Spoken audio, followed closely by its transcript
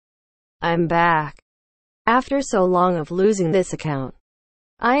I'm back. After so long of losing this account,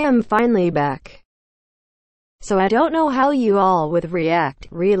 I am finally back. So I don't know how you all would react,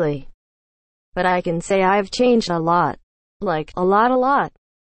 really. But I can say I've changed a lot. Like, a lot.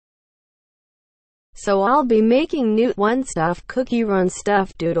 So I'll be making new one stuff, cookie run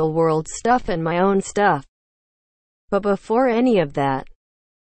stuff, doodle world stuff, and my own stuff. But before any of that,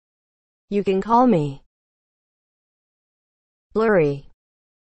 you can call me Blurry.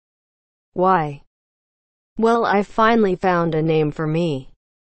 Why? Well, I finally found a name for me.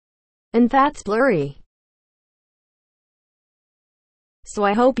 And that's Blurry. So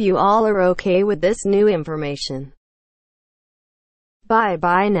I hope you all are okay with this new information.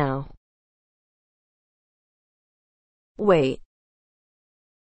 Bye now. Wait.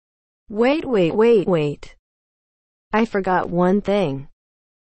 I forgot one thing.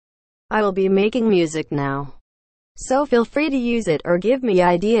 I will be making music now. So feel free to use it or give me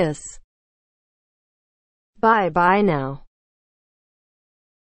ideas. Bye now.